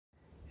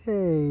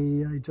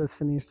Hey, I just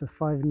finished a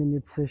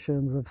 5-minute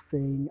sessions of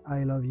saying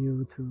I love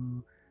you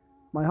to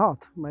my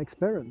heart, my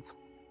experience.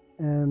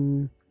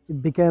 And it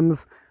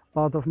becomes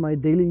part of my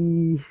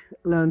daily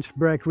lunch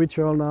break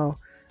ritual now.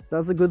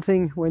 That's a good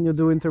thing when you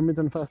do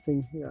intermittent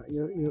fasting. Yeah,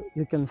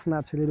 you can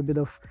snatch a little bit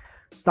of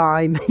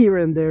time here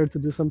and there to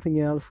do something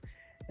else.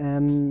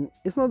 And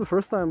it's not the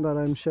first time that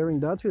I'm sharing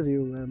that with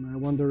you. And I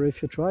wonder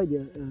if you tried,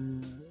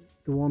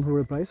 the one who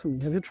replies for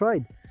me. Have you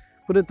tried?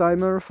 Put a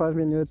timer, 5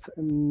 minutes,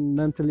 and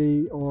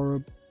mentally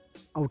or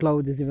out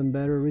loud is even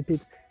better. Repeat,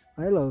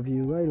 I love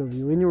you,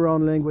 in your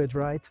own language,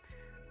 right?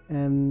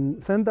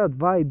 And send that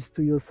vibes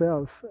to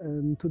yourself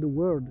and to the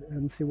world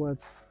and see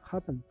what's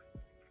happened.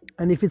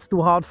 And if it's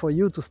too hard for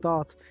you to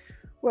start,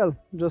 well,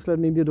 just let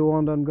me be the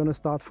one that's gonna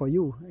start for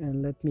you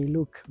and let me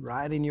look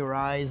right in your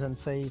eyes and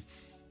say,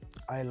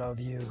 I love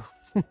you.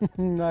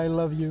 I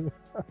love you.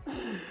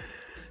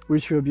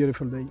 Wish you a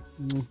beautiful day.